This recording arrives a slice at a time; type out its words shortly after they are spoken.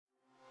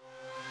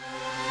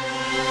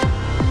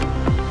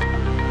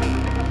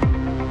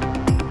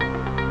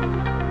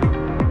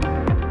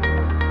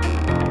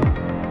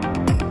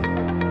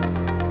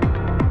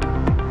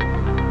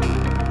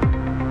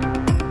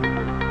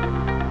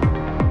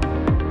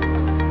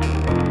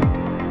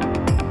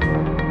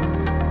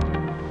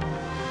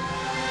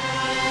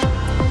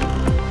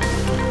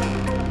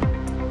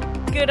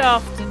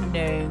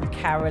afternoon,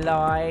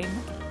 Caroline.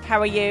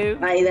 How are you?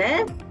 Hi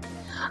there.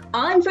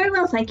 I'm very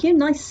well, thank you.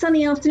 Nice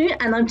sunny afternoon,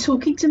 and I'm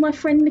talking to my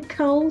friend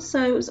Nicole,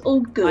 so it's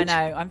all good.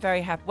 I know. I'm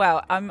very happy.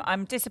 Well,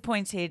 I'm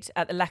disappointed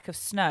at the lack of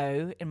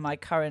snow in my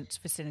current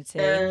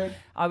vicinity.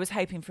 I was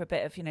hoping for a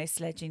bit of,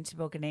 sledging,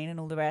 tobogganing, and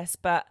all the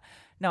rest. But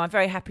no, I'm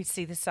very happy to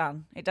see the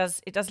sun. It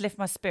does lift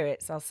my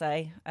spirits, I'll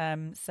say.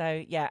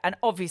 So yeah, and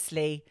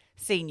obviously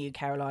seeing you,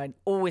 Caroline,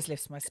 always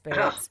lifts my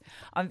spirits.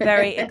 I'm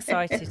very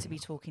excited to be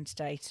talking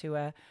today to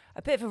a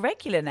bit of a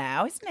regular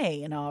now, isn't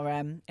he, in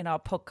our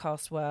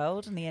podcast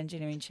world and the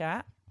engineering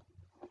chat.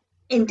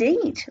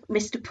 Indeed,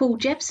 Mr. Paul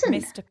Jepson.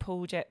 Mr.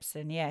 Paul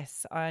Jepson,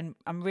 yes. I'm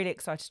really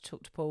excited to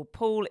talk to Paul.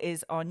 Paul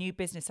is our new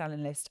business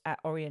analyst at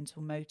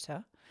Oriental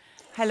Motor.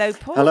 Hello,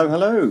 Paul.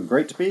 Hello.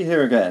 Great to be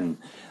here again.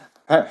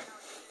 How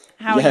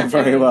are you doing?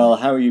 Very well.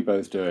 How are you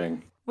both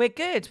doing? We're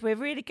good. We're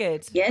really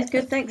good. Yes,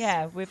 good, thanks.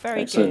 Yeah, we're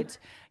very Excellent. good.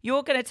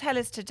 You're going to tell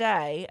us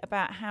today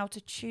about how to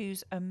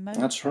choose a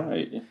motor. That's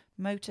right.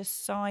 Motor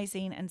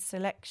sizing and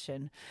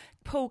selection.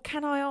 Paul,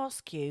 can I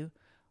ask you,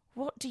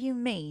 what do you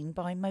mean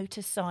by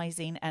motor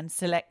sizing and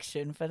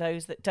selection for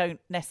those that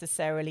don't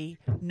necessarily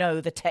know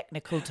the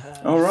technical terms?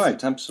 All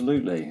right,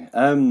 absolutely.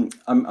 I'm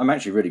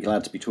actually really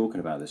glad to be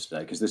talking about this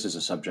today because this is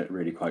a subject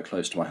really quite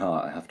close to my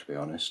heart, I have to be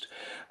honest.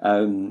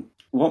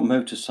 What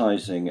motor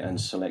sizing and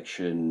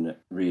selection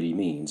really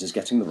means is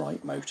getting the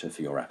right motor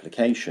for your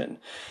application.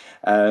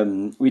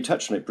 We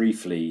touched on it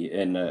briefly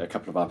in a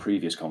couple of our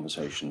previous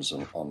conversations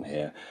on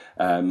here,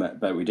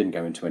 but we didn't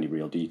go into any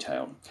real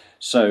detail.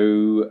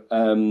 So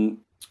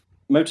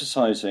motor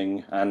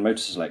sizing and motor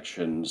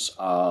selections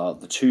are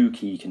the two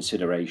key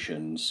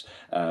considerations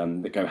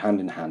that go hand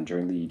in hand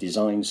during the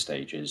design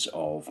stages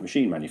of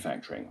machine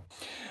manufacturing.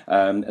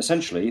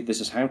 Essentially, this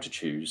is how to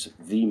choose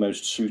the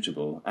most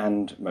suitable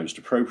and most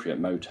appropriate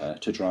motor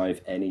to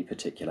drive any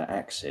particular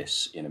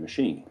axis in a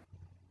machine.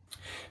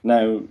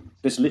 Now,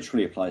 this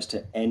literally applies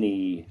to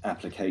any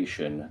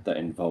application that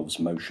involves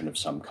motion of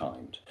some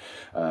kind.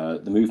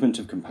 The movement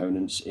of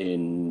components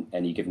in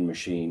any given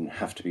machine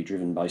have to be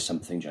driven by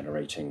something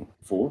generating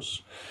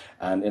force,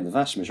 and in the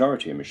vast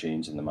majority of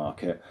machines in the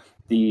market,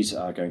 these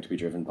are going to be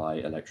driven by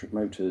electric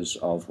motors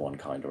of one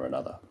kind or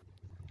another.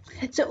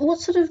 So what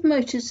sort of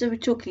motors are we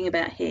talking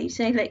about here? You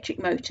say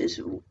electric motors.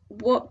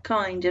 What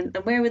kind and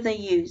where are they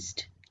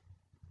used?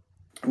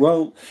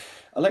 Well,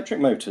 electric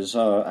motors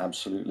are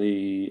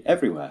absolutely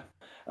everywhere.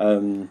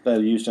 They're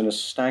used in a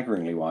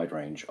staggeringly wide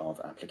range of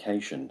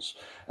applications.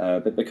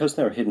 But because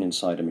they're hidden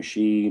inside a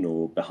machine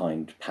or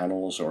behind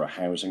panels or a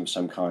housing of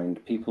some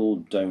kind, people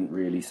don't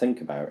really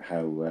think about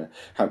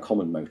how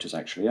common motors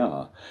actually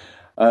are.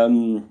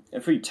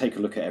 If we take a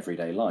look at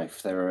everyday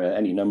life, there are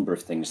any number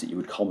of things that you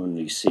would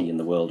commonly see in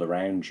the world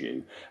around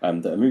you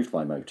that are moved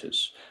by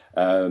motors.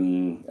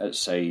 Let's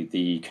say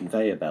the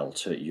conveyor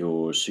belt at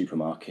your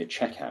supermarket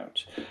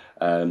checkout,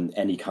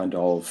 any kind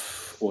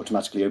of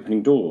automatically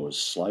opening doors,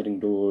 sliding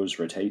doors,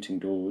 rotating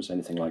doors,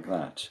 anything like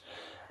that.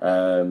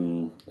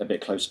 A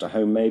bit close to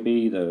home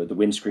maybe, the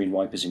windscreen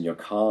wipers in your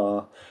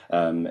car,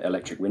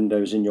 electric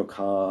windows in your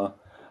car,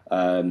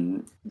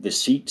 the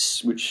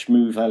seats which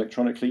move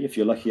electronically if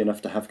you're lucky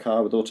enough to have a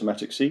car with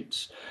automatic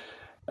seats.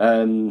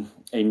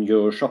 In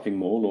your shopping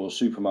mall or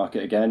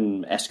supermarket,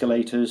 again,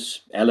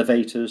 escalators,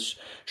 elevators,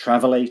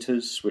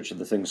 travelators, which are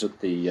the things at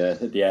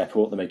the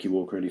airport that make you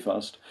walk really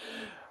fast.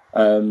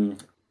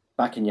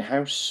 Back in your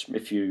house,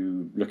 if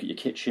you look at your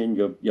kitchen,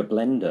 your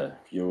blender,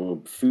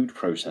 your food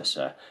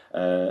processor,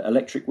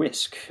 electric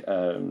whisk,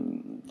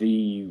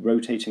 the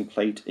rotating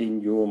plate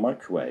in your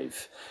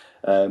microwave,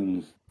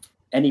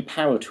 any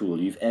power tool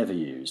you've ever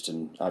used,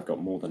 and I've got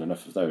more than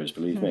enough of those,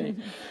 believe me,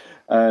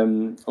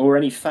 or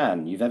any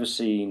fan you've ever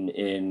seen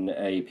in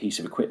a piece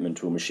of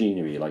equipment or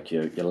machinery, like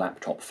your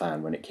laptop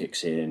fan when it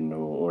kicks in,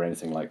 or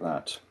anything like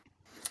that.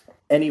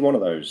 Any one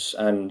of those,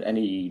 and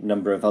any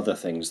number of other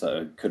things that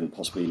I couldn't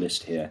possibly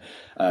list here,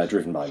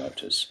 driven by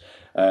motors.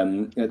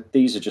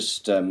 These are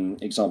just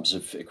examples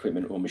of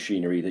equipment or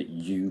machinery that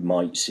you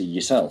might see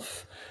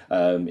yourself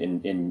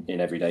in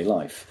everyday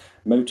life.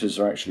 Motors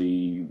are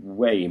actually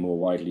way more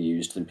widely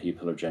used than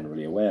people are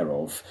generally aware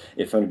of,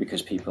 if only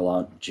because people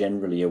aren't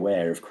generally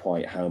aware of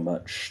quite how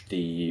much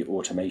the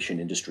automation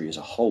industry as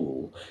a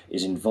whole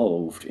is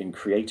involved in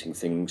creating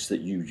things that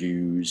you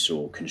use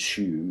or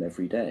consume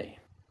every day.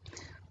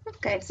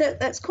 Okay, so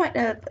that's quite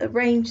a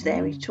range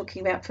there. We're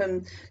talking about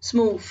from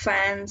small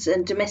fans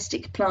and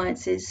domestic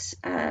appliances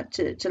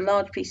to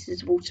large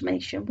pieces of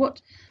automation.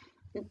 What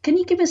can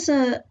you give us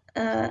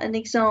an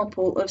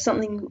example of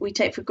something we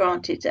take for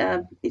granted?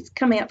 It's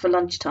coming up for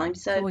lunchtime,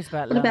 so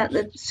what about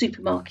the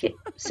supermarket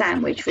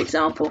sandwich, for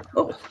example?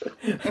 Oh.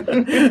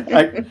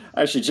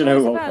 Actually, do you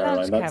know what,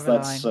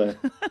 Caroline?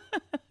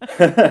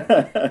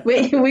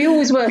 we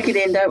always work it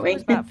in, don't we?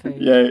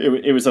 Yeah,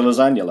 it was a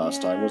lasagna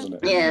last time, wasn't it?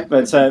 Yeah.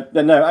 But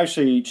no,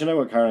 actually, do you know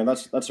what, Caroline?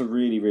 That's a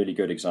really, really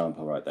good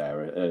example right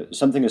there.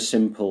 Something as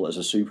simple as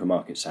a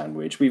supermarket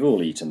sandwich. We've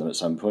all eaten them at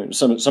some point.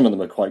 Some of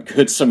them are quite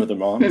good, some of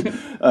them aren't.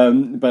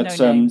 But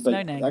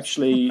no names.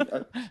 Actually,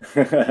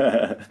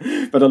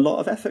 but a lot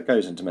of effort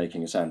goes into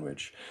making a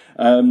sandwich.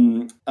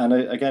 And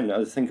again,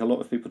 I think a lot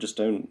of people just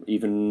don't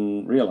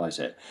even realise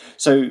it.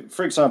 So,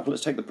 for example,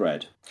 let's take the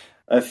bread.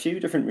 A few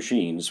different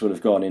machines will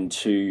have gone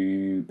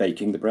into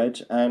baking the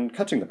bread and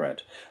cutting the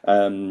bread.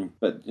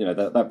 But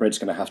that bread's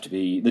going to have to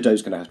be, the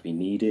dough's going to have to be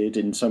kneaded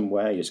in some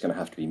way. It's going to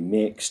have to be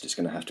mixed. It's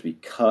going to have to be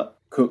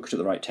cooked at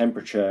the right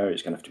temperature.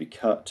 It's going to have to be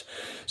cut.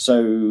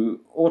 So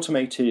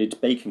automated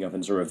baking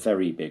ovens are a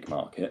very big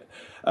market.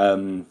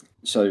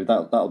 So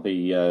that'll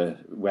be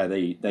where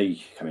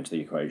they come into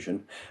the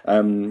equation.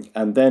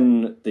 And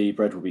then the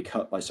bread will be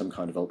cut by some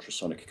kind of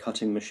ultrasonic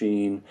cutting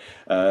machine,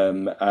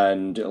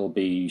 and it'll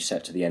be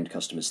set to the end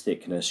customer's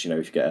thickness.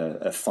 If you get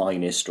a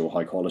finest or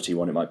high quality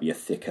one, it might be a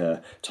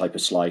thicker type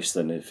of slice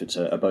than if it's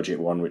a budget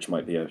one, which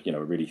might be a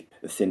really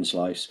thin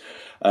slice.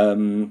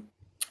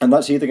 And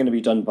that's either going to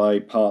be done by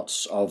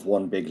parts of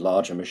one big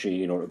larger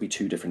machine, or it'll be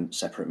two different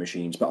separate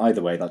machines. But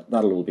either way,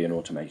 that'll all be an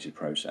automated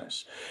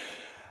process.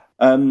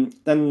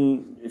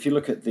 Then if you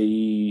look at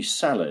the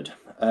salad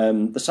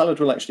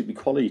will actually be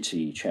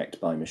quality checked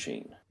by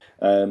machine.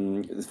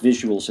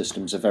 Visual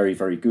systems are very,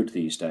 very good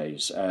these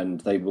days,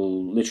 and they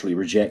will literally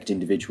reject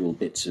individual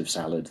bits of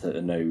salad that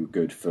are no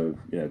good for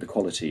the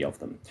quality of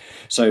them.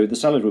 So the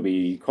salad will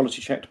be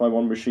quality checked by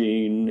one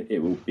machine. It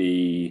will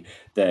be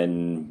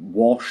then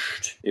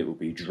washed. It will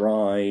be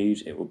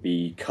dried. It will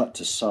be cut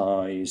to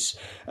size,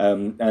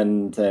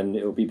 and then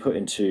it will be put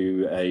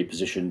into a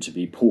position to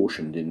be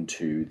portioned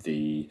into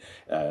the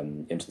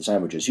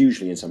sandwiches,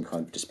 usually in some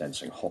kind of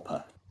dispensing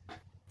hopper.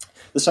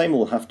 The same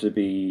will have to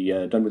be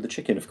done with the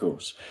chicken, of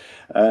course.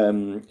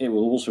 It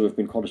will also have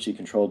been quality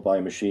controlled by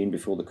a machine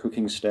before the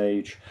cooking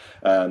stage.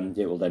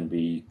 It will then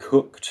be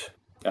cooked.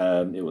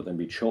 It will then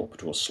be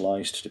chopped or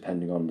sliced,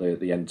 depending on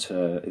the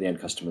end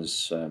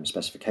customer's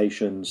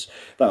specifications.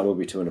 That will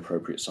be to an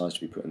appropriate size to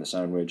be put in the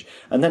sandwich.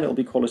 And then it will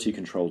be quality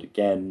controlled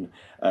again,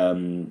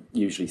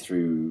 usually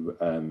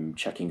through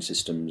checking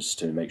systems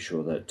to make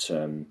sure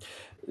that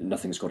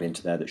nothing's got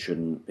into there that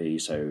shouldn't be,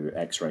 so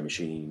X-ray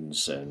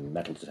machines and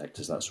metal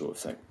detectors, that sort of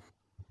thing.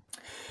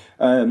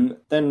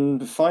 Then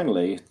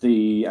finally,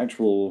 the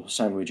actual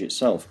sandwich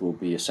itself will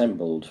be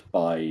assembled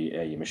by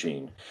a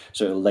machine.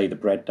 So it'll lay the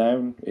bread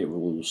down, it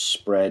will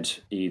spread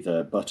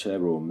either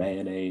butter or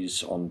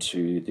mayonnaise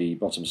onto the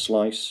bottom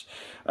slice.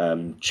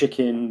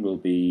 Chicken will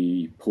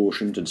be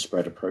portioned and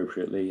spread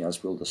appropriately,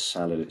 as will the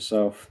salad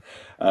itself.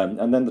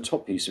 And then the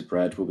top piece of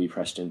bread will be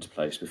pressed into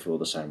place before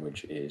the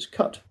sandwich is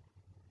cut.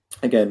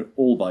 Again,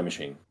 all by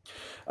machine.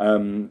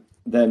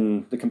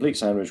 Then the complete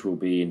sandwich will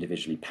be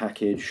individually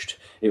packaged.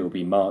 It will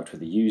be marked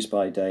with a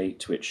use-by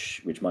date,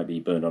 which might be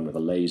burned on with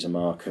a laser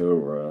marker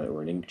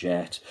or an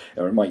inkjet,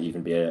 or it might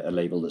even be a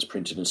label that's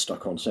printed and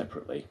stuck on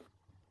separately.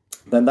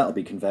 Then that'll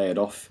be conveyed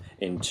off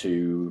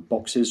into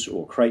boxes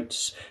or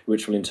crates,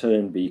 which will in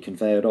turn be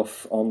conveyed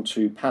off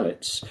onto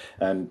pallets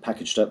and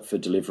packaged up for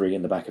delivery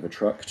in the back of a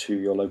truck to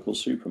your local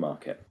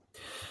supermarket.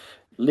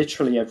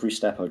 Literally every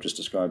step I've just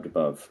described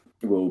above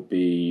will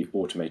be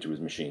automated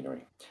with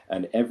machinery,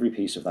 and every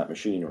piece of that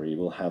machinery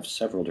will have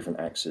several different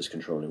axes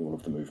controlling all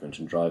of the movement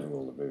and driving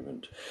all the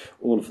movement.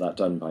 All of that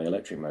done by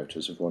electric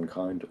motors of one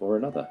kind or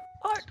another.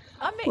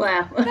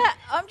 Wow.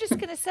 I'm just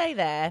going to say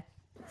there,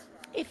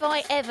 if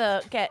I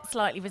ever get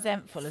slightly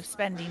resentful of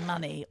spending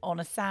money on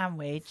a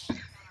sandwich,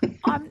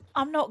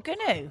 I'm not going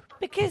to,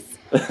 because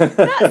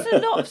that's a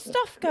lot of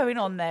stuff going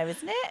on there,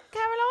 isn't it,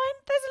 Caroline?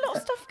 There's a lot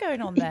of stuff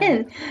going on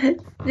there.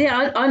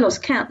 Yeah, I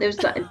lost count. There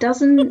was like a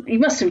dozen. You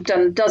must have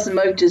done a dozen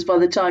motors by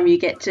the time you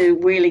get to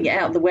wheeling it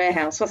out of the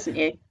warehouse, wasn't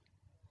you?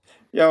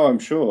 Yeah, I'm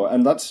sure,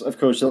 and that's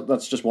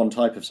just one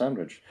type of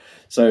sandwich.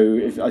 So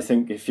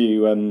if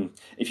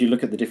you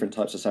look at the different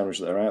types of sandwiches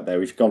that are out there,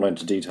 we've gone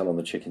into detail on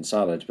the chicken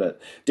salad, but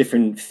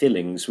different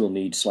fillings will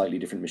need slightly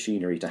different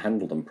machinery to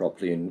handle them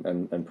properly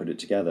and put it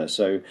together.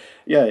 So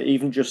yeah,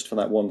 even just for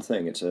that one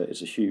thing, it's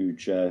a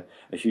huge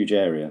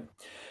area.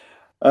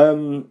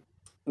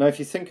 Now, if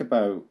you think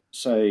about,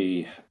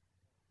 say,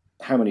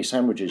 how many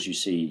sandwiches you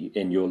see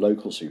in your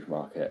local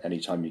supermarket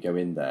anytime you go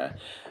in there,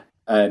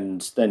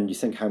 and then you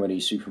think how many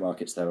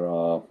supermarkets there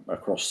are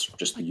across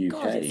just the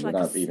UK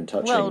without even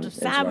touching world of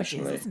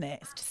sandwiches, isn't it?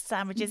 It's just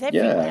sandwiches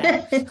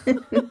everywhere.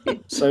 Yeah.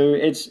 So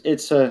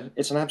it's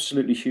an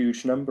absolutely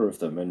huge number of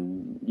them,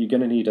 and you're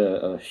going to need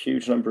a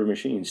huge number of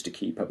machines to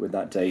keep up with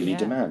that daily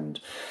demand.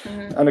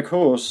 Mm-hmm. And of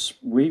course,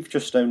 we've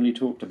just only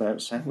talked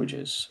about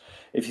sandwiches.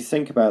 If you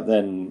think about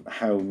then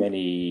how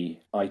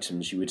many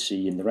items you would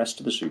see in the rest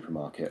of the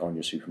supermarket on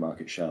your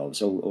supermarket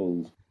shelves,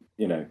 all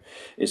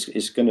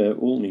it's going to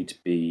all need to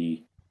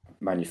be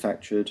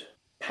manufactured,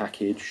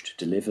 packaged,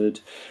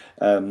 delivered.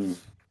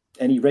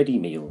 any ready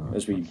meal,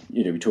 as we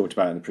talked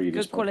about in the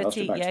previous good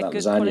quality, podcast.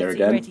 Good quality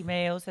again. Ready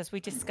meals, as we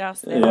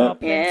discussed. There are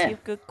plenty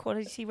of good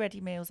quality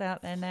ready meals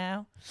out there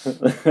now,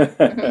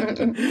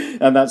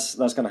 and that's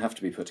going to have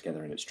to be put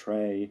together in its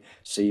tray,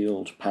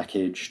 sealed,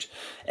 packaged.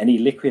 Any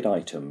liquid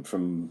item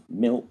from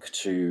milk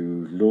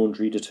to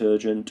laundry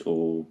detergent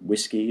or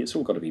whiskey, it's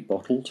all got to be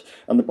bottled,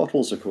 and the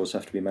bottles, of course,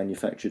 have to be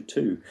manufactured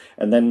too.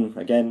 And then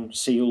again,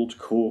 sealed,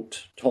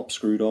 corked, top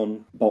screwed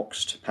on,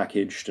 boxed,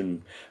 packaged,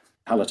 and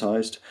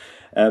palletized.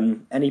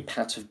 Any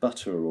pat of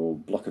butter or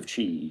block of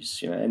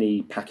cheese,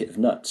 any packet of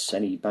nuts,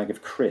 any bag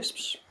of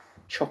crisps,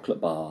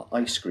 chocolate bar,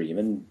 ice cream,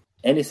 and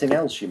anything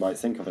else you might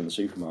think of in the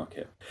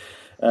supermarket.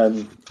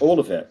 All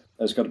of it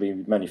has got to be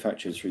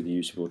manufactured through the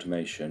use of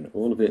automation,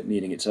 all of it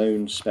needing its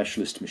own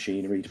specialist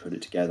machinery to put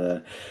it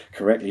together,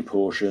 correctly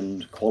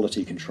portioned,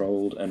 quality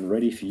controlled, and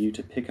ready for you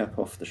to pick up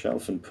off the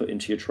shelf and put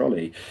into your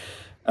trolley.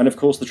 And of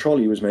course, the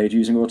trolley was made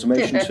using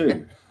automation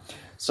too.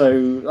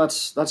 So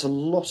that's a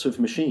lot of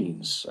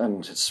machines, and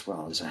it's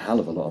a hell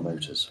of a lot of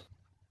motors.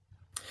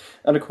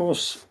 And of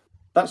course,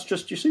 that's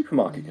just your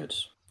supermarket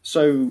goods.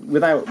 So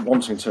without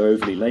wanting to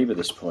overly labour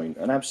this point,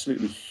 an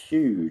absolutely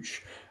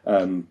huge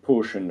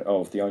portion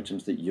of the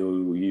items that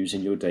you use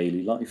in your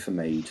daily life are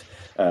made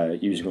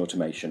using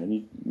automation,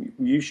 and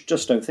you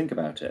just don't think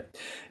about it.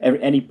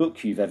 Any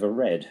book you've ever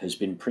read has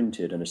been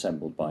printed and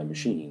assembled by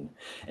machine.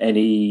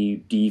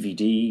 Any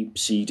DVD,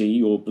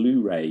 CD or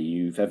Blu-ray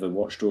you've ever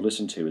watched or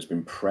listened to has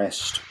been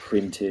pressed,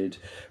 printed,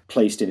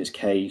 placed in its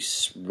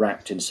case,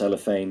 wrapped in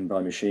cellophane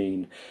by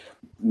machine.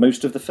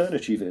 Most of the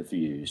furniture you've ever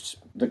used,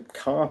 the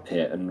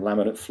carpet and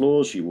laminate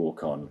floors you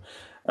walk on,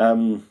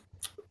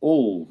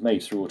 all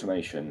made through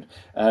automation.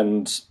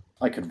 And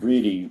I could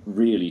really,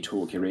 really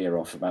talk your ear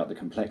off about the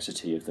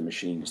complexity of the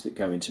machines that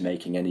go into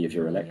making any of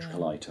your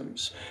electrical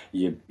items.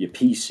 Your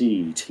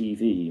PC,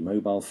 TV,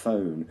 mobile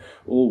phone,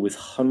 all with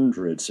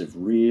hundreds of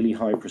really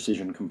high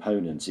precision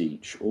components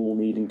each, all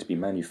needing to be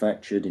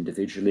manufactured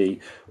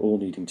individually, all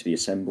needing to be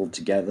assembled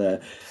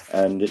together,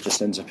 and it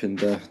just ends up in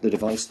the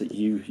device that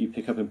you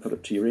pick up and put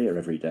up to your ear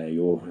every day,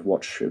 or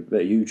watch a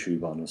bit of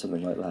YouTube on, or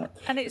something like that.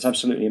 And it's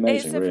absolutely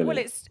amazing, really. Well,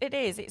 it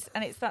is.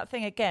 It's that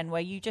thing again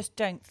where you just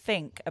don't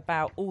think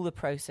about all the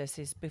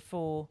processes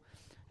before,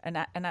 and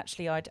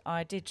actually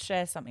I did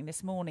share something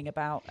this morning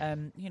about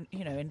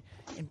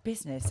in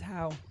business,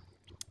 how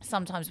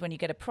sometimes when you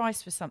get a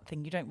price for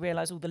something, you don't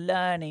realise all the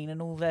learning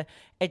and all the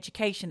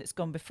education that's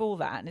gone before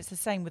that. And it's the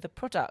same with a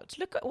product.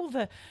 Look at all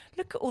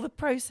the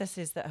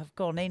processes that have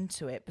gone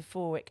into it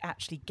before it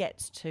actually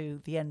gets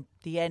to the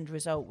end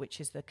result,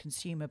 which is the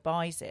consumer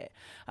buys it.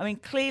 I mean,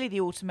 clearly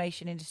the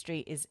automation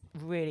industry is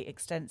really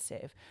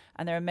extensive,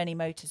 and there are many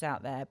motors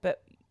out there.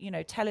 But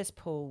tell us,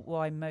 Paul,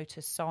 why motor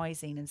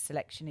sizing and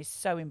selection is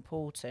so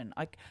important.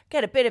 I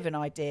get a bit of an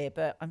idea,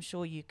 but I'm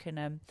sure you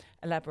can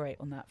elaborate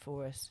on that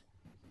for us.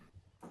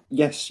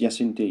 Yes,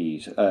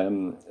 indeed.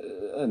 And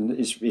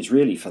it's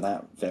really for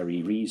that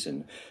very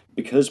reason,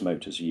 because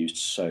motors are used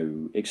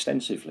so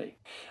extensively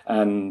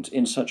and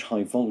in such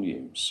high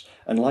volumes.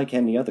 And like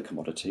any other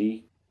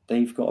commodity,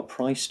 they've got a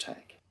price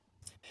tag.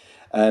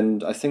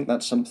 And I think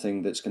that's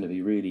something that's going to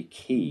be really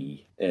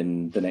key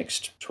in the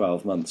next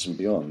 12 months and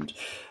beyond.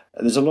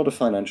 There's a lot of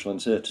financial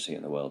uncertainty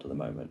in the world at the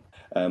moment.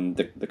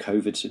 The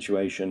COVID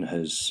situation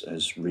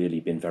has really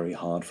been very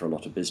hard for a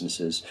lot of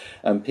businesses,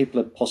 and people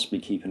are possibly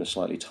keeping a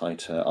slightly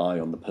tighter eye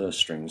on the purse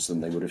strings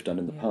than they would have done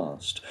in the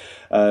past.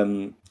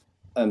 And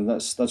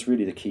that's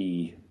really the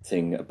key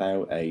thing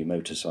about a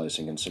motor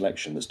sizing and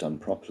selection that's done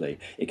properly.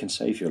 It can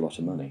save you a lot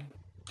of money.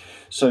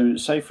 So,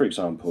 say for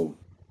example,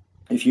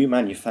 if you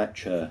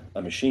manufacture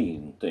a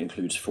machine that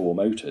includes 4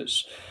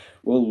 motors,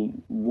 well,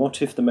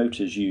 what if the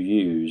motors you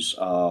use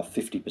are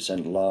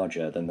 50%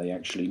 larger than they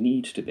actually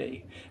need to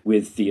be,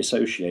 with the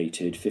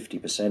associated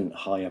 50%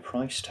 higher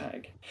price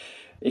tag?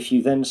 If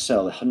you then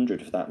sell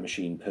 100 of that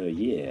machine per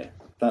year,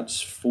 that's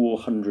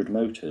 400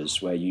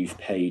 motors where you've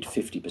paid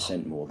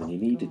 50% more than you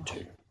needed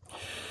to.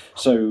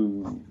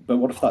 So, but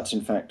what if that's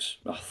in fact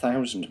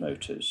 1,000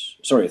 machines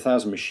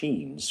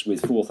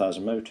with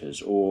 4,000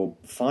 motors, or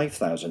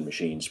 5,000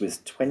 machines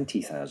with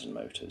 20,000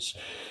 motors?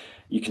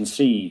 You can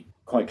see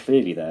quite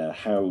clearly there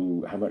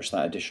how much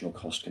that additional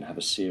cost can have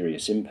a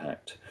serious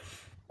impact.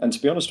 And to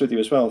be honest with you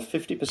as well,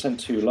 50%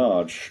 too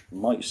large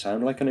might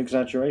sound like an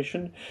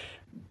exaggeration,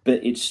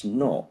 but it's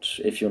not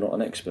if you're not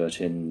an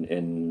expert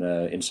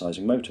in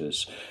sizing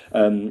motors.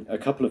 A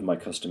couple of my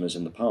customers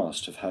in the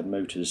past have had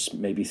motors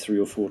maybe 3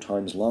 or 4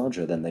 times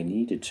larger than they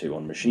needed to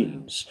on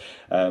machines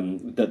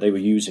that they were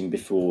using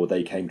before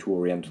they came to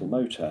Oriental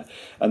Motor,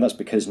 and that's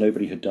because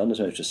nobody had done a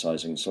motor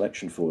sizing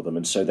selection for them,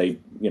 and so they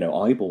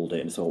eyeballed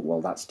it and thought,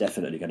 well, that's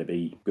definitely going to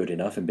be good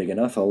enough and big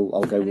enough. I'll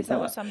go with that. Is that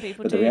what some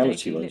people but do? The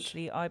reality was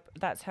literally,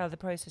 that's how the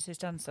process is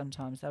done.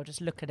 Sometimes they'll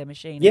just look at a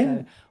machine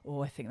and go,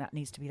 "Oh, I think that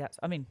needs to be that."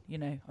 I mean,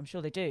 I'm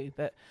sure they do,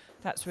 but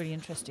that's really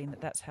interesting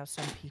that's how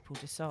some people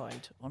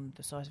decide on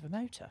the size of a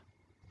motor.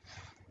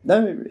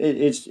 No,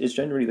 it's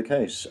generally the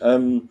case.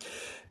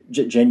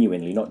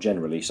 Genuinely, not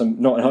generally.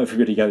 Not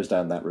everybody goes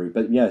down that route,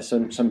 but yeah,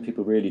 some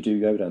people really do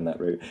go down that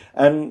route.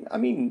 And I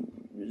mean,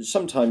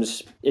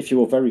 sometimes if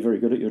you're very, very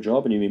good at your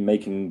job and you've been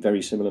making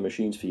very similar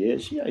machines for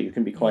years, yeah, you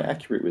can be quite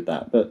accurate with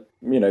that. But,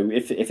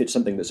 if it's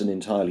something that's an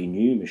entirely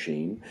new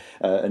machine,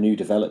 a new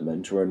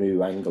development or a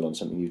new angle on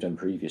something you've done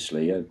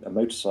previously, a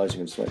motor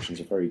sizing and selection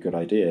is a very good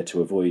idea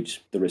to avoid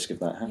the risk of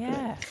that happening.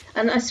 Yeah.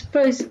 And I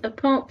suppose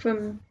apart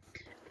from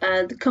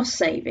the cost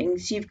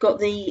savings, you've got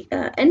the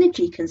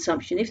energy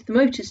consumption. If the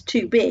motor's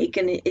too big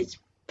and it's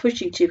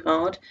pushing too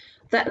hard,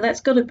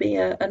 that's got to be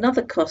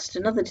another cost,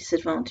 another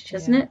disadvantage,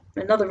 hasn't it?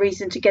 Another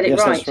reason to get it right.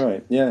 Yes, that's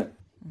right. Yeah.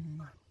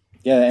 Mm-hmm.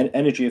 Yeah,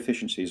 energy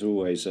efficiency is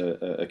always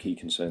a key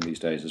concern these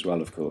days as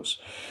well, of course.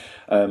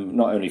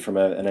 Not only from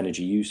an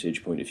energy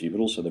usage point of view, but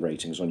also the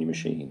ratings on your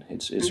machine.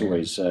 It's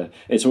always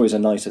a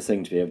nicer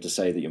thing to be able to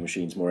say that your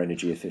machine's more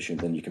energy efficient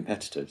than your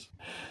competitors.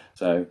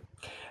 So,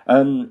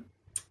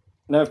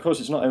 now, of course,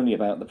 it's not only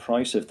about the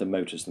price of the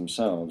motors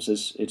themselves,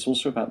 it's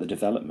also about the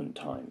development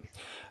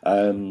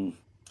time.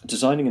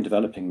 Designing and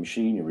developing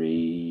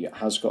machinery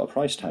has got a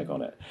price tag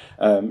on it.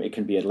 It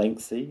can be a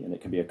lengthy and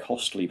it can be a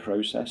costly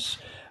process,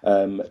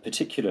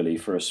 particularly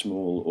for a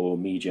small or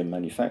medium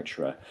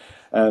manufacturer.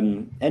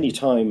 Any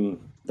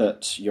time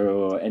that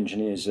your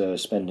engineers are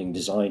spending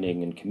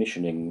designing and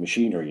commissioning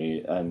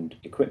machinery and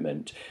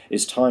equipment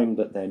is time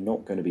that they're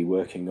not going to be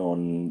working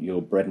on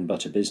your bread and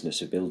butter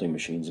business of building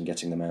machines and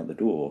getting them out the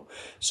door.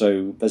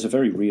 So there's a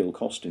very real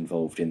cost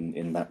involved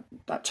in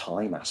that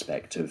time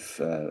aspect of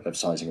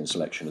sizing and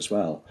selection as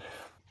well.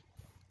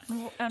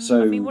 Well, I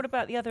mean, what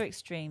about the other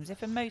extremes?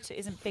 If a motor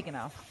isn't big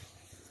enough,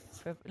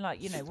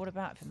 what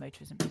about if a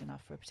motor isn't big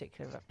enough for a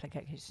particular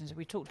application? So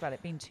we talked about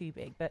it being too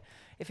big, but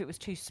if it was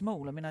too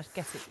small, I mean, I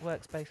guess it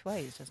works both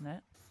ways, doesn't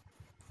it?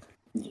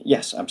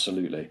 Yes,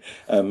 absolutely.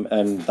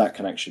 And that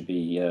can actually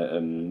be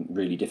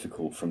really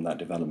difficult from that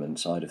development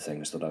side of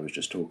things that I was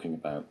just talking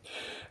about.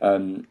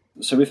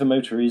 So if a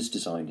motor is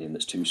designed in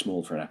that's too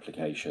small for an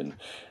application,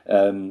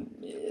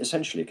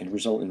 essentially it can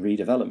result in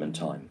redevelopment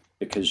time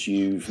because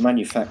you've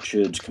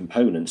manufactured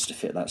components to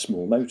fit that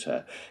small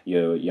motor.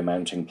 You're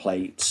mounting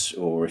plates,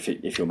 or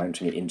if you're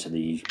mounting it into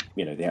the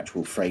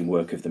actual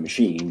framework of the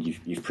machine,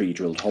 you've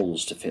pre-drilled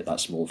holes to fit that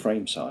small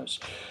frame size.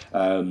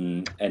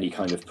 Any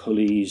kind of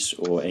pulleys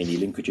or any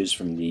linkages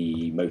from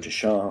the motor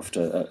shaft,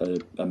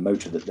 a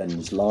motor that then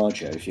is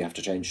larger, if you have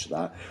to change to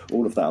that,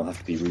 all of that will have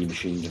to be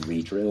remachined and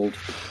re-drilled.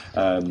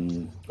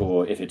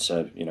 Or if it's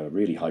a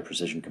really high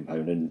precision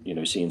component,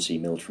 CNC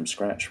milled from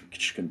scratch,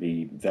 which can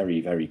be very,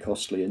 very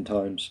costly in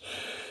times.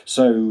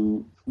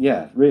 So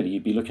yeah, really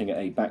you'd be looking at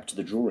a back to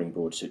the drawing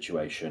board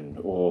situation,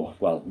 or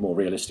well, more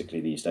realistically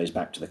these days,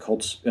 back to the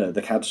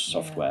CAD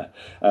software.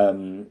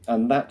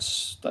 And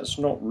that's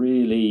not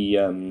really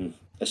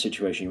a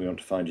situation you want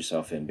to find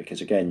yourself in, because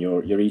again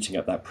you're eating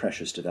up that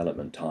precious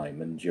development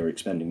time and you're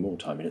expending more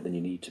time in it than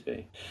you need to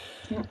be.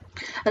 Yeah.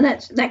 And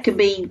that could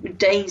be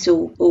days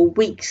or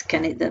weeks,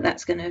 can it?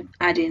 That's going to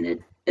add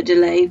in a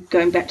delay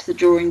going back to the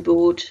drawing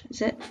board,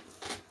 is it?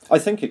 I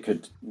think it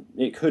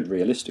could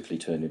realistically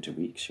turn into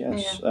weeks,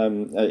 yes. Yeah.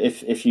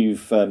 If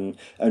you've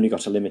only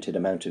got a limited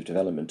amount of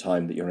development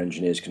time that your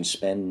engineers can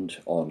spend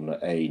on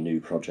a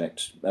new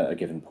project at a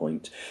given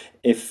point,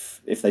 if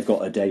they've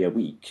got a day a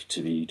week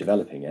to be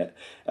developing it,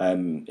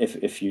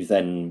 if you've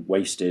then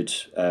wasted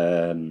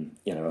a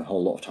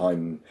whole lot of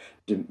time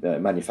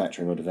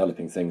manufacturing or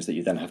developing things that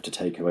you then have to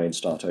take away and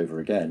start over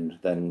again,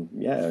 then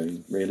yeah,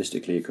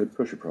 realistically it could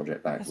push a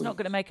project back. It's not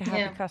going to make a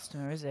happy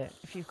customer, is it?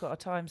 If you've got a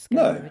time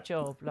scale of a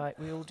job like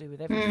we all do with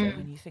everything,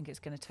 and you think it's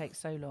going to take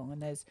so long,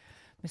 and there's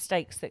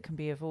mistakes that can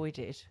be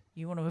avoided,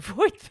 you want to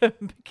avoid them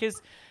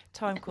because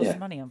time costs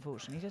money,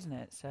 unfortunately, doesn't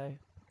it? So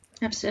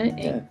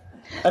absolutely. Yeah.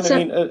 And I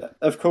mean,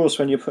 of course,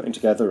 when you're putting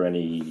together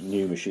any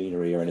new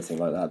machinery or anything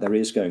like that, there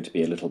is going to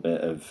be a little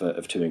bit of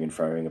toing and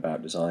froing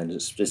about design.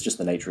 It's just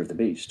the nature of the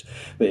beast.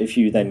 But if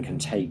you then can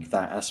take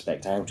that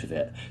aspect out of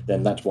it,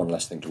 then that's one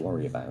less thing to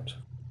worry about.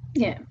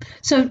 Yeah.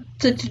 So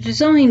to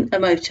design a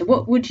motor,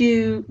 what would be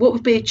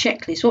a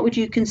checklist? What would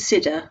you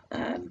consider?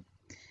 And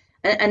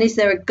is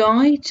there a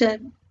guide to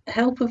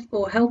help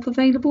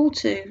available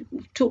to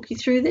talk you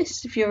through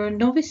this if you're a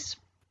novice?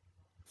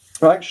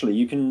 Well, actually,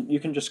 you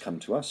can just come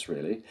to us.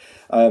 Really,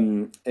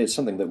 it's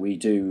something that we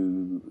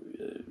do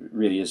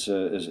really as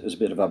a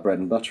bit of our bread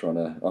and butter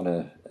on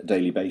a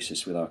daily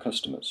basis with our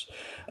customers,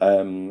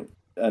 and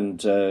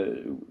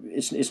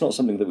it's not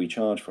something that we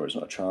charge for. It's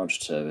not a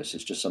charged service.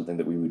 It's just something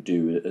that we would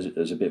do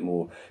as a bit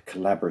more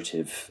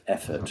collaborative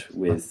effort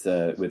with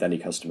any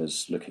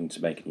customers looking to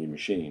make a new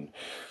machine.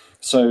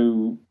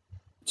 So,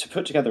 to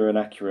put together an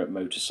accurate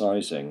motor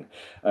sizing,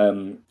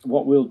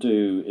 what we'll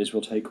do is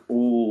we'll take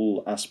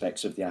all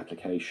aspects of the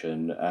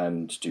application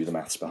and do the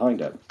maths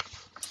behind it.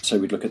 So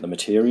we'd look at the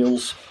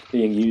materials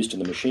being used in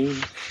the machine,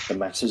 the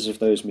masses of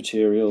those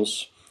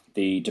materials,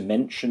 the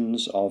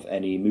dimensions of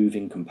any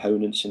moving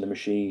components in the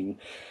machine,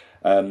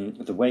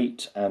 the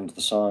weight and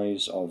the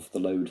size of the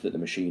load that the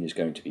machine is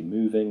going to be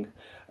moving,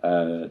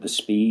 the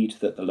speed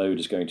that the load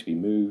is going to be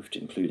moved,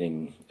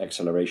 including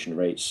acceleration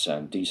rates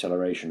and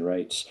deceleration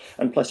rates,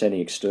 and plus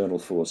any external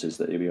forces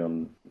that are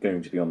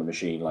going to be on the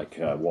machine, like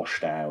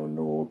washdown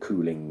or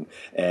cooling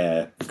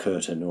air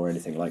curtain or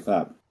anything like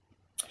that.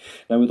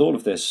 Now, with all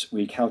of this,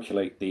 we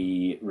calculate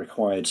the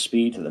required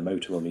speed that the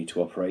motor will need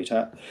to operate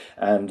at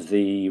and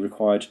the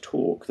required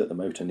torque that the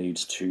motor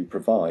needs to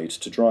provide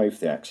to drive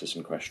the axis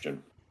in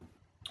question.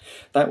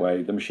 That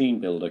way, the machine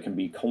builder can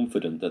be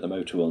confident that the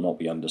motor will not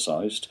be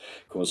undersized,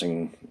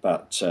 causing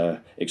that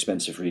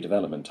expensive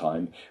redevelopment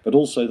time, but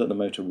also that the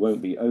motor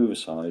won't be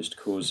oversized,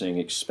 causing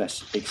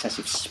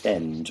excessive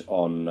spend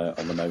on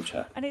the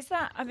motor. And is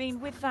that, I mean,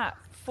 with that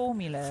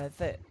formula,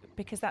 that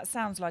because that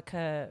sounds like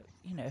a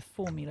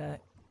formula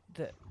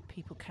that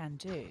people can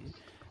do,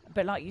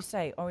 but like you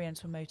say,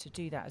 Oriental Motor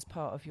do that as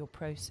part of your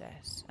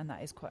process, and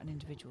that is quite an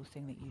individual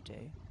thing that you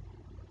do.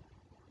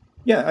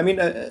 Yeah, I mean,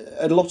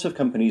 a lot of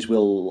companies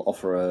will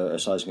offer a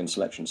sizing and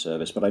selection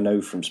service, but I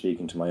know from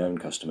speaking to my own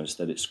customers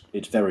that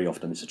it's very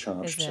often it's a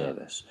charged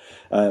service.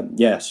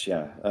 Yes,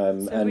 yeah.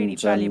 It's a really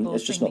valuable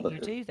it's just thing not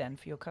that you do then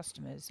for your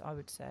customers, I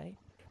would say.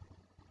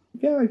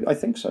 Yeah, I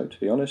think so, to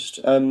be honest.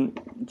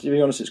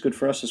 It's good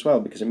for us as well,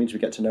 because it means we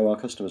get to know our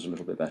customers a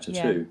little bit better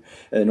too.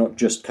 Not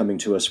just coming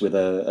to us with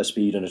a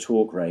speed and a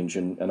torque range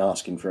and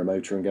asking for a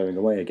motor and going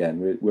away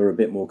again. We're a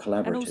bit more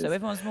collaborative. And also,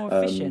 everyone's more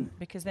efficient,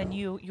 because then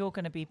you're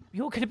going to be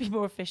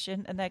more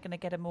efficient, and they're going to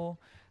get a more,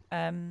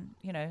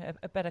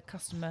 a better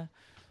customer.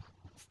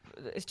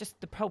 It's just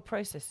the whole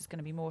process is going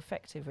to be more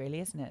effective, really,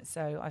 isn't it?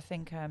 So I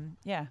think,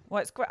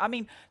 well, it's great. I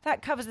mean,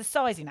 that covers the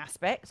sizing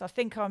aspect. I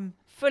think I'm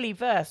fully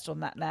versed on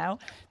that now.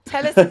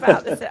 Tell us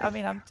about this. I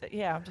mean, I'm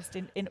just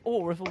in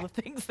awe of all the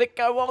things that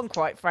go on,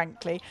 quite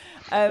frankly.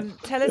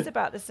 Tell us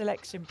about the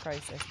selection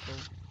process, Paul.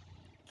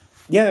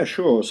 Yeah,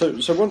 sure.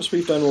 So once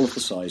we've done all of the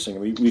sizing,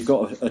 we've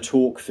got a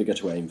torque figure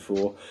to aim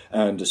for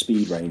and a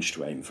speed range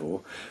to aim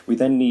for. We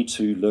then need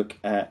to look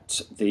at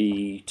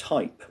the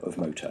type of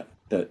motor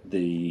that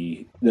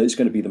is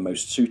going to be the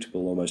most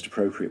suitable or most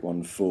appropriate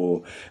one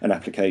for an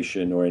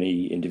application or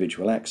any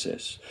individual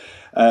axis.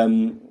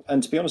 And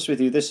to be honest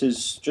with you, this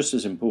is just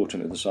as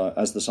important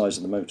as the size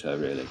of the motor,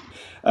 really.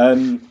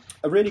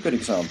 A really good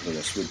example of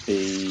this would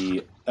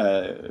be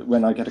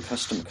when I get a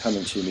customer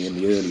coming to me in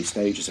the early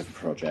stages of a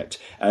project,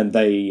 and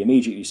they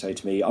immediately say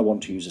to me, I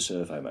want to use a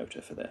servo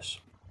motor for this.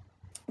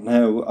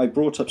 Now, I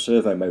brought up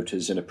servo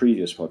motors in a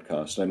previous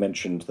podcast, and I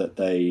mentioned that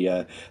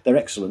they're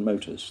excellent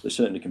motors. They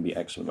certainly can be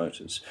excellent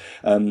motors,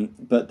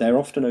 but they're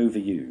often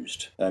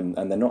overused, and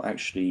they're not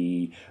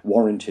actually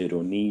warranted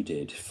or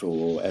needed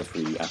for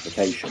every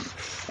application.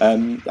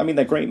 I mean,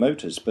 they're great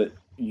motors, but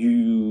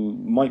you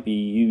might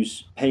be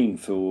paying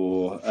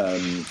for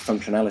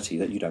functionality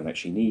that you don't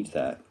actually need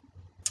there.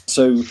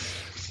 So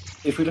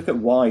if we look at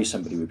why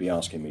somebody would be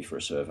asking me for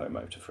a servo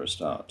motor for a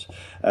start,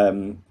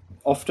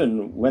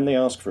 often when they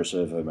ask for a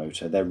servo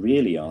motor, they're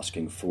really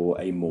asking for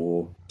a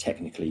more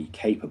technically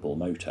capable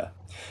motor,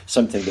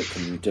 something that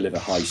can deliver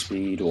high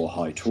speed or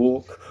high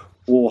torque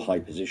or high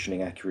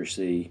positioning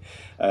accuracy.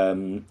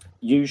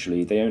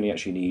 Usually they only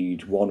actually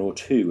need one or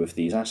two of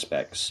these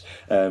aspects,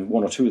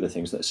 one or two of the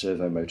things that a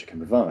servo motor can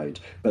provide,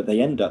 but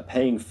they end up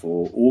paying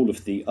for all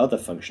of the other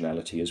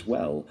functionality as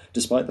well,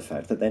 despite the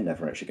fact that they're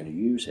never actually going to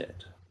use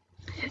it.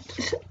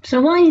 So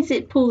why is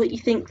it, Paul, that you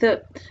think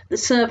that the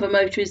servo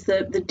motor is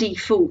the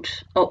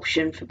default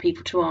option for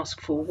people to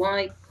ask for?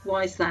 Why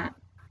is that?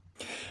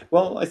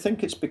 Well, I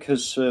think it's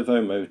because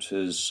servo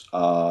motors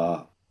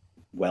are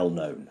well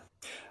known.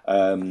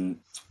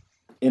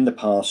 In the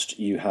past,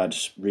 you had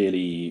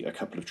really a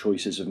couple of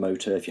choices of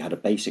motor. If you had a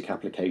basic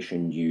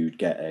application, you'd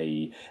get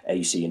a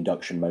AC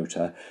induction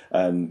motor,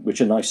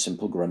 which are nice,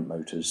 simple grunt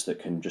motors that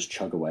can just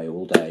chug away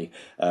all day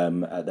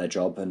at their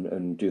job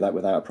and do that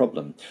without a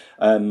problem.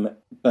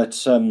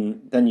 But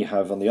then you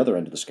have, on the other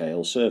end of the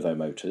scale, servo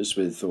motors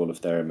with all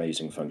of their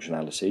amazing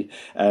functionality.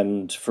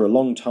 And for a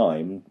long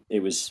time,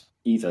 it was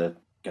either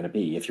going to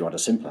be, if you had a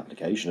simple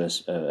application,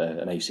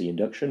 an AC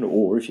induction,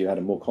 or if you had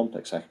a more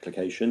complex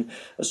application,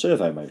 a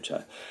servo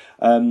motor.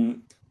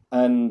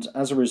 And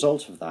as a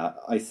result of that,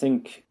 I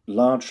think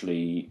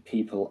largely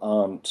people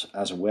aren't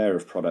as aware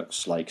of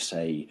products like,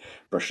 say,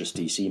 brushless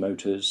DC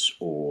motors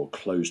or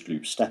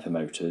closed-loop stepper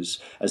motors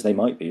as they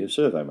might be of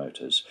servo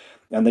motors.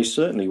 And they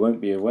certainly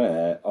won't be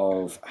aware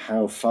of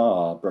how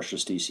far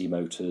brushless DC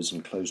motors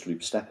and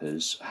closed-loop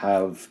steppers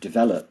have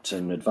developed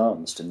and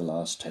advanced in the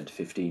last 10 to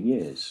 15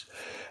 years,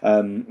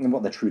 and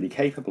what they're truly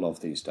capable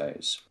of these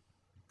days.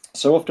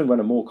 So often when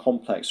a more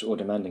complex or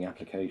demanding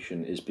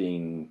application is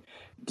being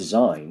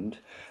designed,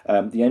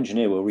 the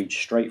engineer will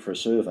reach straight for a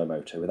servo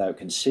motor without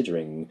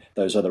considering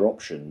those other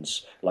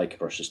options like a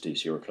brushless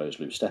DC or a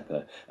closed-loop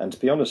stepper. And to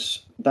be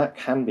honest, that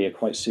can be a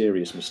quite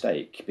serious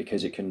mistake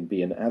because it can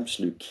be an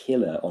absolute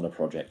killer on a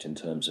project in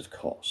terms of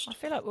cost. I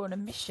feel like we're on a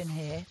mission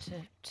here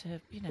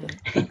to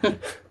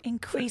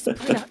increase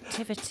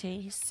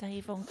productivity,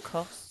 save on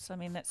costs. I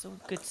mean, that's all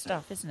good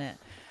stuff, isn't it?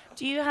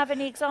 Do you have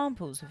any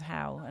examples of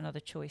how another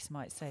choice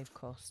might save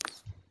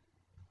costs?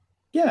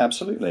 Yeah,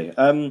 absolutely.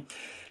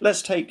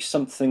 Let's take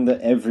something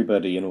that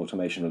everybody in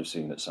automation will have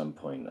seen at some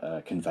point,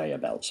 a conveyor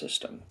belt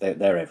system.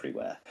 They're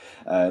everywhere.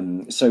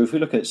 So if we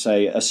look at,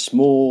 say, a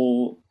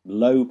small,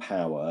 low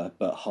power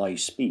but high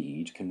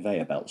speed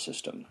conveyor belt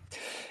system,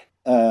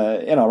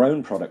 in our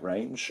own product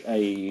range,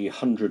 a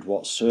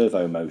 100-watt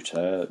servo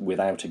motor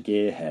without a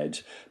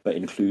gearhead, but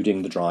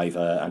including the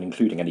driver and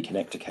including any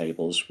connector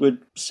cables, would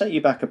set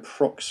you back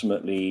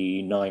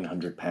approximately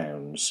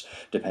 £900,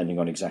 depending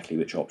on exactly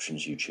which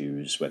options you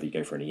choose, whether you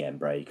go for an EM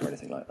brake or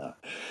anything like that.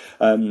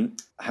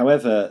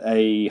 However,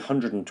 a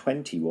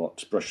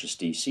 120-watt brushless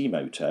DC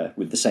motor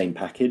with the same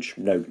package,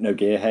 no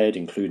gearhead,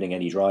 including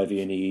any driver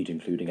you need,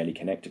 including any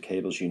connector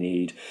cables you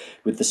need,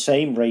 with the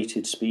same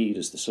rated speed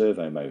as the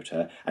servo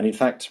motor, and in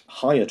fact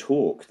higher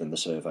torque than the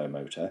servo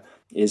motor,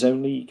 is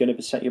only going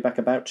to set you back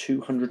about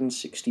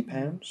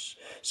 £260.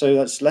 So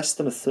that's less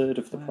than a third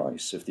of the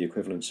price of the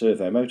equivalent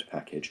servo motor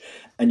package.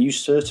 And you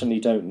certainly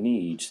don't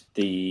need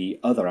the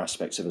other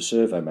aspects of a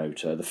servo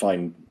motor, the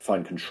fine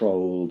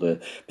control, the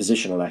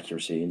positional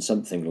accuracy, in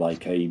something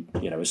like a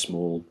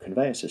small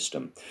conveyor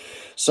system.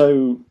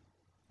 So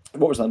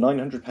what was that,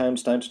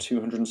 £900 down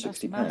to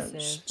 £260?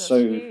 That's so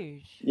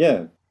huge.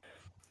 Yeah.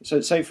 So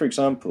say, for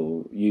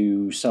example,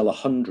 you sell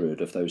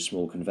 100 of those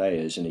small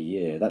conveyors in a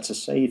year. That's a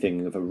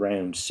saving of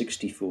around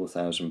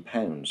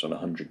 £64,000 on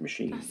 100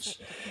 machines.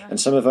 And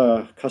some of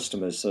our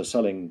customers are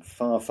selling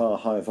far, far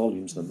higher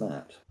volumes than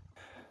that.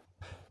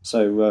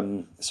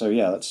 So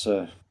yeah, that's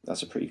a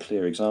pretty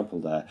clear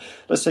example there.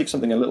 Let's take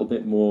something a little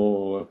bit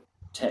more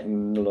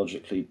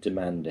technologically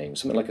demanding,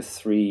 something like a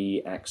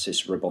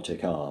 3-axis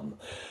robotic arm.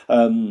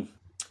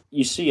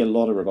 You see a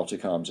lot of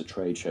robotic arms at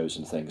trade shows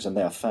and things, and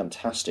they are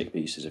fantastic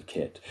pieces of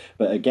kit.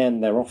 But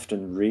again, they're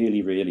often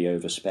really, really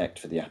over-spec'd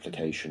for the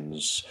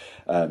applications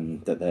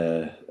that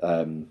they're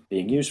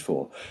being used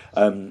for.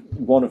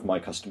 One of my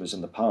customers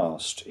in the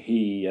past,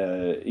 he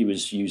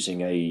was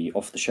using a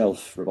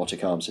off-the-shelf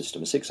robotic arm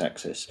system, a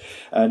 6-axis,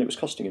 and it was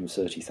costing him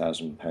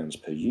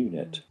 £30,000 per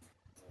unit.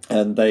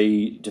 And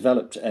they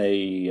developed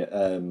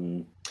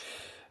an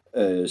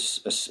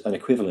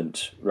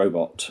equivalent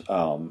robot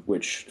arm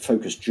which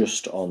focused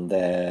just on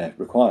their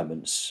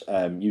requirements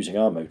using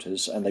our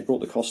motors, and they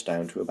brought the cost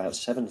down to about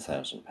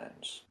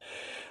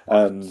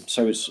 £7,000.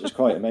 So it's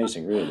quite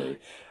amazing, really.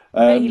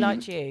 He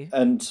liked you.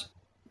 And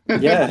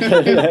yeah,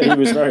 he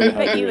was very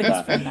happy with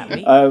that.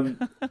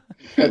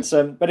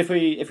 But if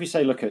we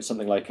say look at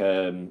something like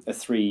a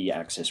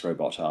 3-axis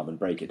robot arm and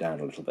break it down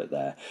a little bit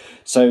there,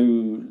 so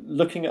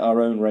looking at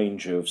our own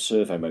range of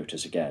servo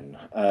motors again.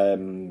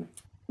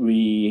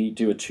 We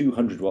do a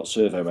 200-watt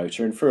servo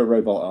motor, and for a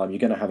robot arm, you're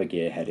going to have a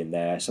gearhead in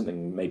there,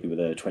 something maybe with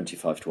a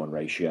 25-to-1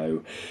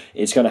 ratio.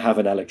 It's going to have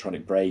an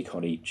electronic brake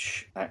on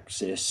each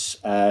axis,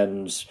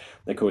 and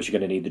of course, you're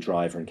going to need the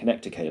driver and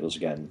connector cables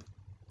again.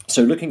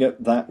 So looking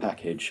at that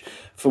package,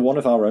 for one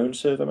of our own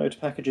servo motor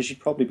packages, you'd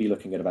probably be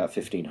looking at about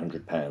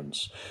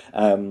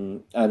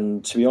 £1,500.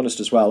 And to be honest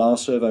as well, our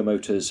servo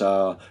motors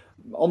are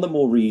on the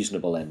more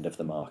reasonable end of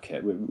the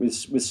market.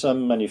 With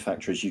some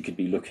manufacturers, you could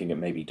be looking at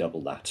maybe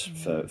double that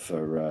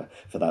for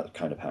that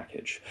kind of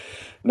package.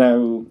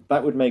 Now,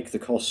 that would make the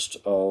cost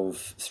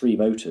of 3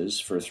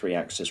 motors for a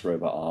 3-axis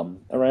robot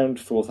arm around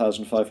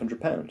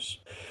 £4,500.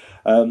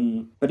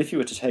 But if you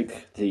were to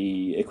take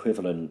the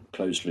equivalent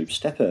closed-loop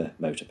stepper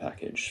motor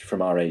package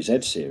from our AZ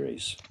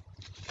series,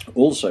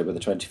 also with a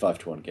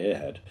 25-to-1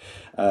 gearhead,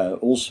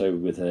 also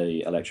with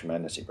an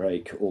electromagnetic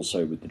brake,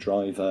 also with the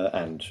driver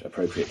and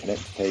appropriate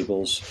connector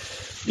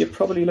cables, you're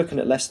probably looking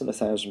at less than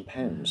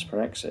 £1,000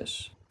 per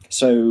axis.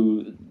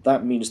 So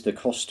that means the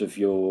cost of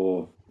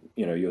your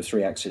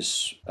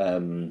 3-axis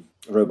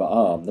robot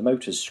arm, the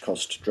motor's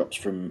cost drops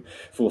from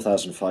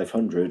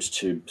 4,500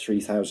 to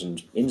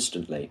 3,000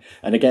 instantly.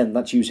 And again,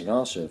 that's using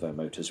our servo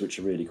motors, which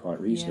are really quite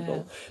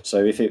reasonable. Yeah.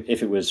 So if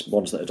it was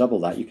ones that are double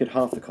that, you could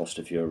halve the cost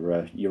of your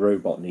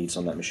robot needs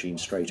on that machine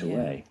straight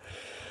away.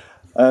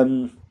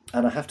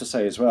 And I have to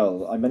say as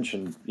well, I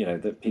mentioned,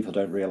 that people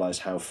don't realise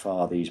how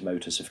far these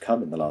motors have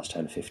come in the last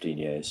 10, 15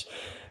 years.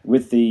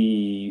 With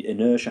the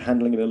inertia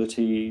handling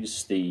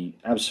abilities, the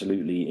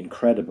absolutely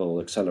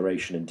incredible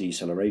acceleration and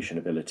deceleration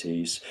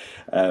abilities,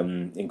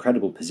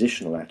 incredible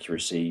positional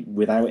accuracy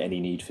without any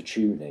need for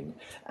tuning,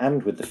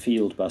 and with the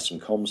field bus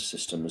and comms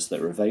systems that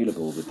are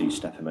available with these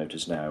stepper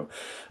motors now,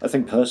 I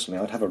think personally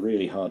I'd have a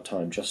really hard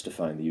time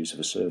justifying the use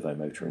of a servo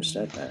motor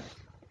instead now.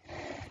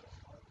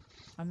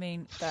 I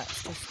mean,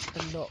 that's just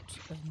a lot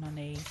of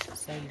money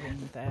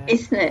saving there,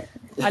 isn't it?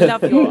 I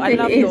love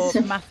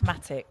your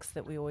mathematics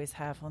that we always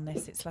have on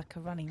this. It's like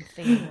a running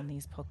theme on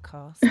these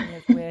podcasts.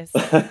 We're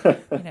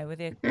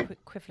the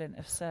equivalent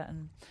of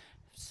certain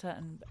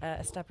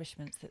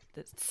establishments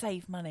that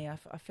save money. I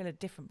feel a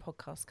different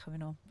podcast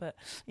coming on, but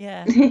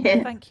yeah.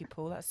 Thank you,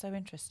 Paul. That's so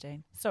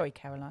interesting. Sorry,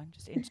 Caroline,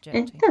 just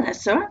interjecting. No,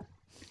 that's all right.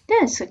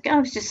 Yes, I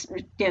was just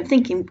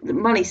thinking that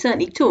money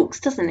certainly talks,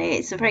 doesn't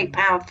it? It's a very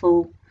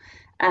powerful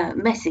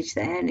message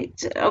there, and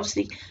it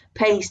obviously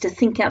pays to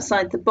think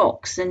outside the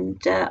box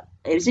and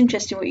it was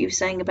interesting what you were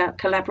saying about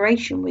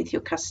collaboration with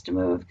your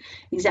customer, of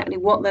exactly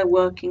what they're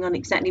working on,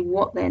 exactly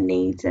what their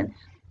needs, and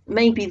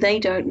maybe they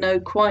don't know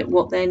quite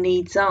what their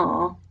needs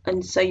are,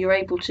 and so you're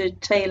able to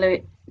tailor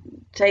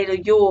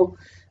your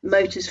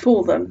motors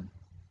for them.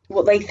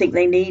 What they think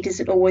they need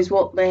isn't always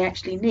what they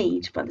actually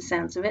need, by the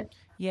sounds of it.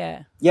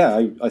 Yeah.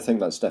 Yeah, I think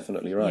that's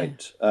definitely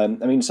right. Yeah. I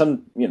mean,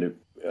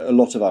 a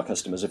lot of our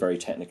customers are very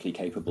technically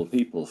capable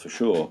people, for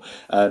sure,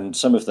 and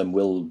some of them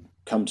will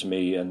come to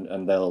me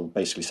and they'll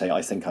basically say,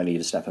 I think I need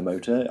a stepper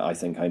motor, I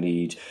think I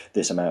need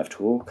this amount of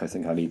torque, I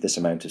think I need this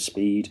amount of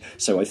speed,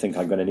 so I think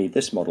I'm going to need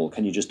this model,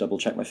 can you just double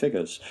check my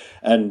figures?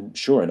 And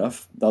sure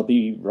enough, they'll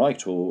be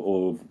right,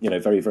 or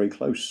very, very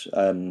close,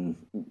 some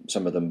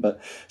of them.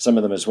 But some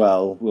of them as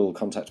well will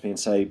contact me and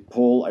say,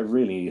 Paul, I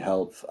really need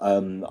help,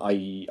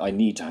 I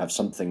need to have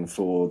something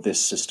for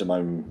this system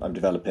I'm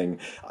developing.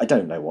 I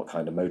don't know what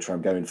kind of motor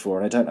I'm going for,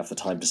 and I don't have the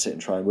time to sit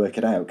and try and work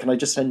it out. Can I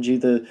just send you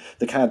the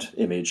CAD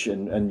image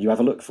and you have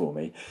a look for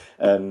me?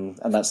 And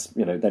that's,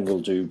 then we'll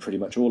do pretty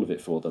much all of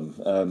it for them.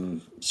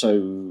 And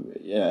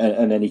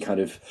any kind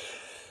of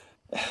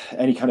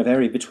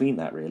area between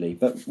that, really.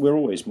 But we're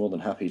always more than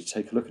happy to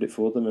take a look at it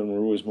for them, and we're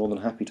always more than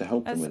happy to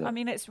help them with it. I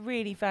mean, it's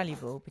really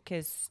valuable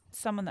because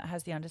someone that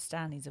has the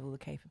understandings of all the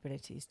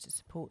capabilities to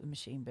support the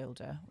machine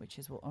builder, which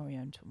is what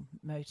Oriental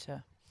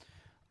Motor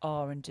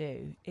are and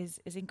do,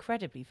 is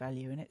incredibly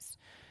valuable. And it's,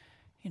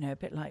 a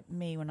bit like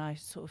me when I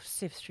sort of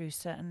sift through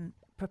certain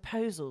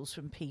proposals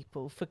from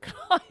people for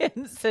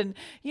clients, and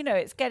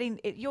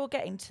you're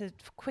getting to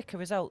quicker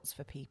results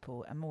for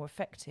people and more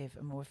effective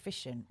and more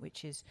efficient,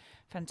 which is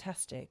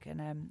fantastic.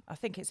 And I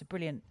think it's a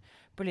brilliant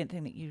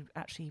thing that you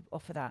actually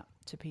offer that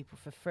to people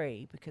for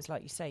free, because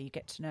like you say, you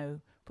get to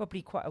know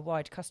probably quite a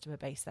wide customer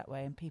base that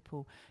way, and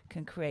people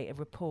can create a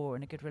rapport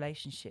and a good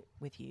relationship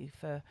with you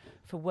for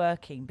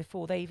working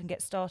before they even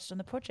get started on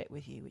the project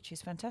with you, which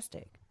is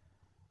fantastic.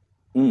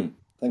 Thank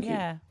you.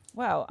 Yeah.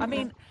 Well, I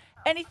mean,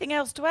 anything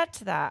else to add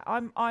to that?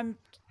 I'm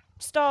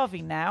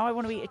starving now. I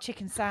want to eat a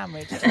chicken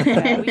sandwich. We should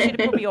have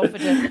probably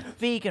offered a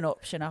vegan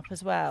option up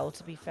as well,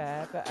 to be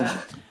fair.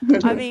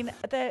 But I mean,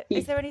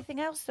 is there anything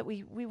else that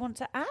we want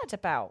to add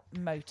about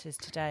motors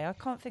today? I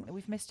can't think that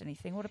we've missed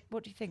anything.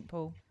 What do you think,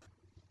 Paul?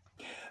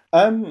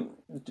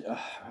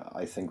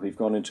 I think we've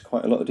gone into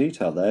quite a lot of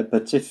detail there,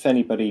 but if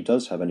anybody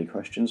does have any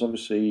questions,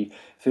 obviously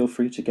feel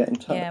free to get in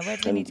touch, where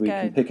do we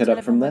can pick it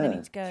up from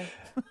there. Go.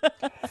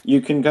 You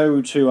can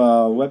go to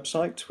our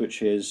website,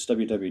 which is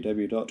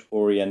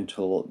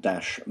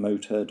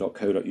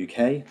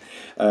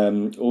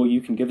www.oriental-motor.co.uk, or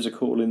you can give us a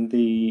call in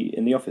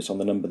the office on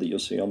the number that you'll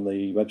see on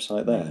the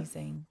website there.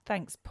 Amazing.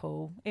 Thanks,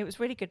 Paul. It was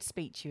really good to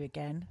speak to you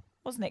again,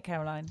 wasn't it,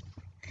 Caroline?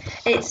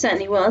 It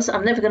certainly was.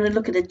 I'm never going to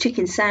look at a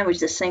chicken sandwich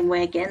the same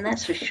way again,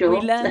 that's for sure.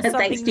 We learn something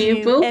Thanks to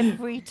you, Paul.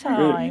 Every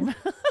time.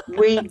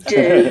 We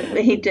do.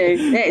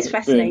 Yeah, it's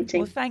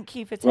fascinating. Well, thank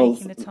you for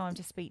taking the time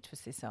to speak to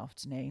us this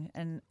afternoon.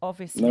 And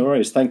obviously... No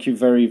worries. Thank you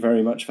very,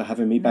 very much for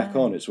having me back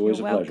on. It's always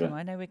a pleasure. Welcome.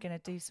 I know we're going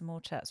to do some more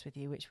chats with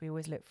you, which we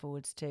always look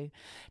forward to.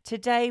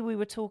 Today, we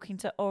were talking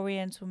to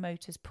Oriental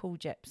Motors' Paul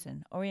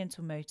Jepson.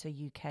 Oriental Motor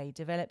UK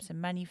develops and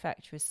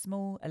manufactures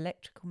small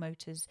electrical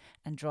motors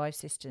and drive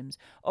systems,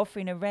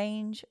 offering a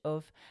range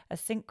of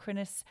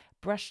asynchronous,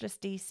 brushless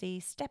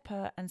DC,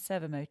 stepper and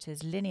servo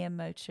motors, linear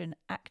motion,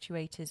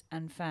 actuators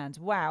and fans.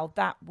 Wow,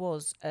 that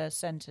was a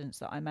sentence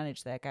that I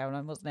managed there,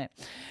 Caroline, wasn't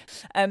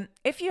it?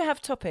 If you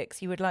have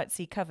topics you would like to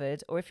see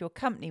covered, or if your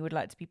company would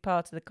like to be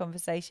part of the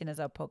conversation as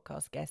our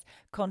podcast guest,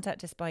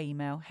 contact us by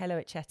email,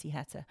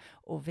 hello@chattyhatter,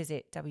 or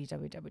visit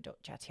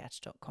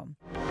www.chattyhatter.com.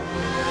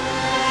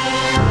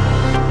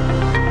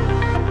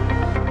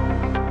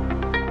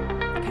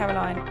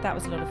 Caroline, that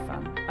was a lot of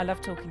fun. I love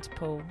talking to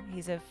Paul.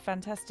 He's a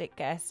fantastic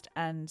guest,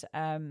 and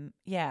I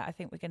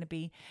think we're going to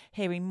be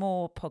hearing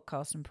more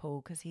podcasts from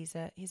Paul, because he's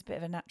a bit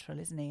of a natural,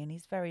 isn't he? And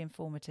he's very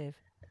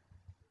informative.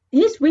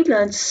 Yes, we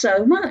learned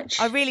so much.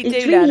 I really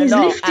do learn a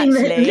lot,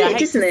 actually. I hate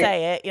to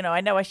say it.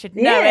 I know I should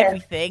know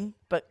everything,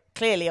 but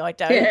clearly I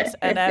don't. Yeah.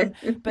 And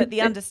but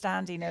the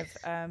understanding of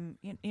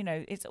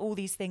it's all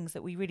these things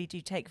that we really do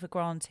take for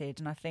granted,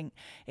 and I think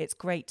it's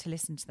great to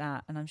listen to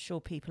that. And I'm sure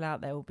people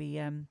out there will be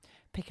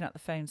picking up the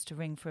phones to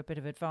ring for a bit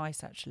of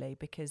advice, actually,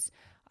 because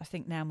I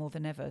think now more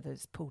than ever,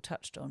 as Paul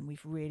touched on,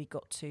 we've really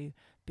got to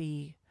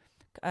be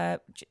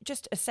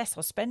just assess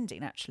our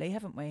spending, actually,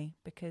 haven't we?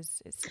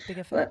 Because it's a big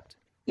effect.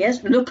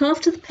 Yes, look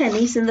after the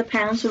pennies, and the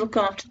pounds will look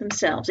after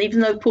themselves, even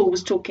though Paul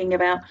was talking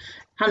about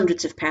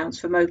hundreds of pounds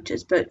for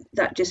motors, but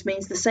that just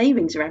means the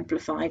savings are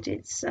amplified.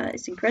 It's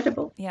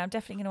incredible. Yeah, I'm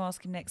definitely going to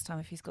ask him next time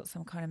if he's got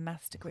some kind of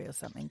maths degree or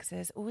something, because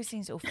there always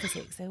seems to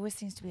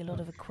be a lot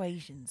of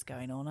equations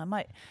going on. I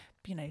might,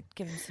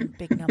 give him some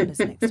big numbers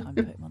next time,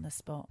 put him on the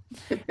spot.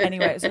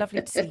 Anyway, it was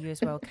lovely to see you as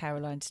well,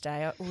 Caroline,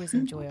 today. I always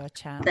enjoy our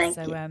chat. Thank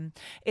you.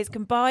 It's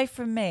goodbye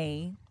from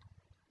me.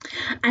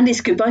 And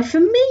it's goodbye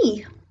from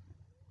me.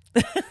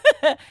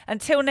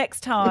 Until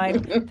next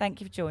time, thank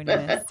you for joining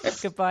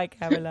us. Goodbye,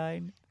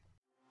 Caroline.